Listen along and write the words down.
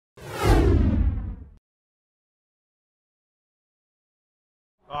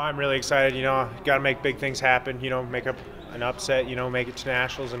Oh, I'm really excited. Got to make big things happen. Make up an upset. Make it to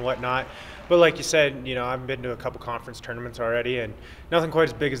nationals and whatnot. But like you said, I've been to a couple conference tournaments already, and nothing quite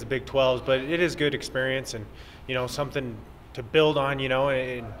as big as the Big 12s. But it is good experience, and something to build on.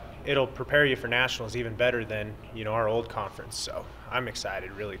 And it'll prepare you for nationals even better than our old conference. So I'm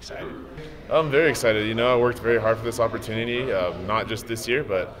excited, really excited. I'm very excited. I worked very hard for this opportunity, not just this year,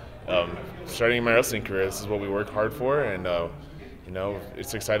 but starting my wrestling career. This is what we work hard for, and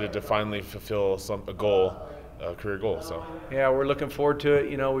it's excited to finally fulfill a career goal. So yeah, we're looking forward to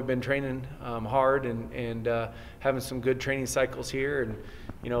it. We've been training hard and having some good training cycles here,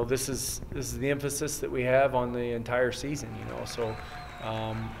 and this is the emphasis that we have on the entire season. So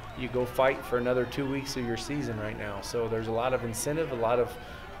you go fight for another 2 weeks of your season right now. So there's a lot of incentive, a lot of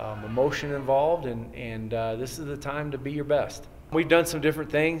emotion involved, and this is the time to be your best. We've done some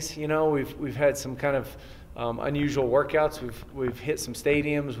different things. We've had some kind of unusual workouts. We've hit some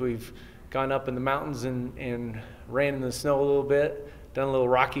stadiums. We've gone up in the mountains and ran in the snow a little bit, done a little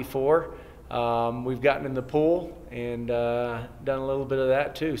Rocky 4. We've gotten in the pool and done a little bit of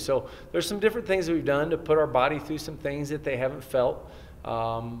that too. So there's some different things that we've done to put our body through some things that they haven't felt.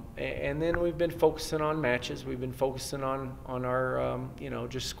 And then we've been focusing on matches. We've been focusing on our,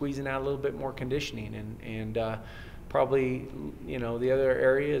 just squeezing out a little bit more conditioning and probably, the other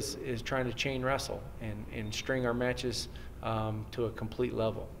area is trying to chain wrestle and string our matches to a complete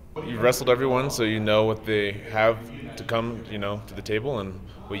level. You've wrestled everyone, so you know what they have to come, to the table, and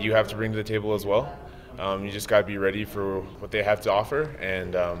what you have to bring to the table as well. You just got to be ready for what they have to offer,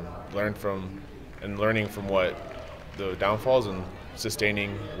 and learning from what the downfalls and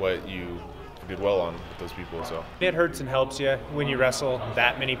sustaining what you did well on with those people. So it hurts and helps you when you wrestle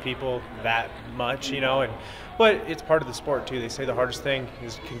that many people that much, but it's part of the sport too. They say the hardest thing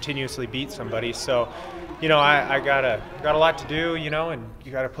is continuously beat somebody. So, I got a lot to do, and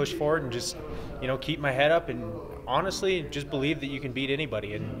you got to push forward and just, keep my head up and honestly just believe that you can beat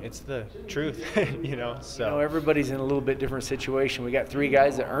anybody, and it's the truth, So everybody's in a little bit different situation. We got 3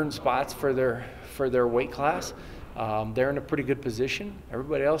 guys that earned spots for their weight class. They're in a pretty good position.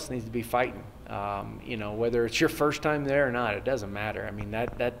 Everybody else needs to be fighting. Whether it's your first time there or not, it doesn't matter. I mean,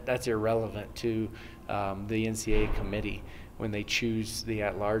 that's irrelevant to the NCAA committee when they choose the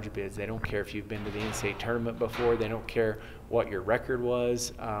at-large bids. They don't care if you've been to the NCAA tournament before. They don't care what your record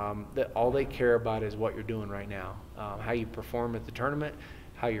was. All they care about is what you're doing right now, how you perform at the tournament,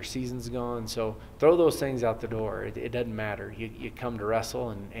 how your season's gone. So throw those things out the door. It doesn't matter. You come to wrestle,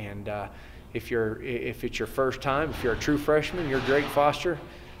 and if it's your first time, if you're a true freshman, you're Drake Foster,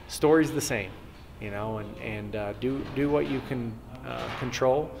 story's the same, and do what you can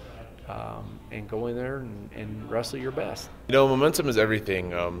control, and go in there and wrestle your best. Momentum is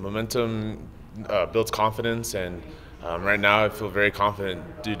everything. Momentum builds confidence, and right now I feel very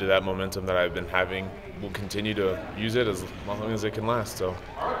confident due to that momentum that I've been having. We'll continue to use it as long as it can last. So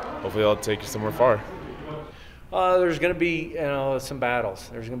hopefully I'll take you somewhere far. There's going to be some battles.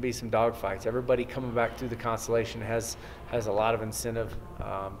 There's going to be some dogfights. Everybody coming back through the Constellation has a lot of incentive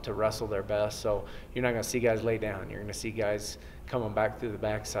to wrestle their best. So you're not going to see guys lay down. You're going to see guys coming back through the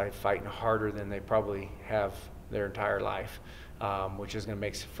backside fighting harder than they probably have their entire life, which is going to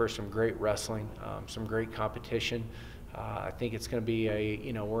make for some great wrestling, some great competition. I think it's going to be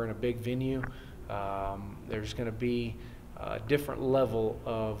we're in a big venue. There's going to be a different level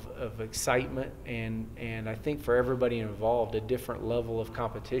of excitement, and I think for everybody involved, a different level of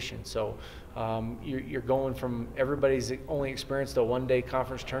competition. So you're going from everybody's only experienced a one-day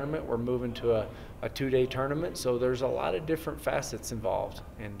conference tournament. We're moving to a 2-day tournament. So there's a lot of different facets involved,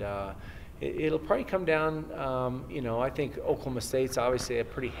 and it'll probably come down. I think Oklahoma State's obviously a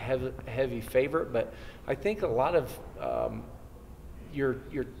pretty heavy favorite, but I think a lot of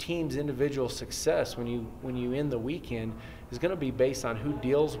your team's individual success when you end the weekend is going to be based on who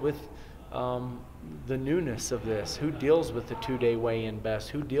deals with the newness of this, who deals with the 2-day weigh-in best,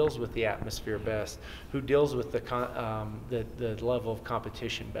 who deals with the atmosphere best, who deals with the level of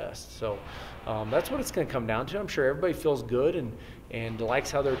competition best. So that's what it's going to come down to. I'm sure everybody feels good and likes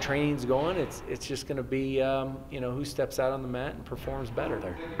how their training's going. It's just going to be who steps out on the mat and performs better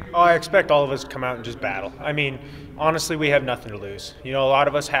there. Oh, I expect all of us to come out and just battle. I mean, honestly, we have nothing to lose. A lot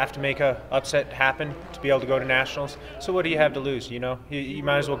of us have to make a upset happen to be able to go to nationals. So what do you have to lose? You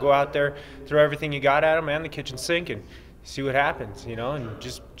might as well go out there, throw everything you got at them, man, the kitchen sink, and see what happens. And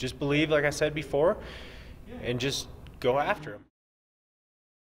just believe, like I said before, and just go after them.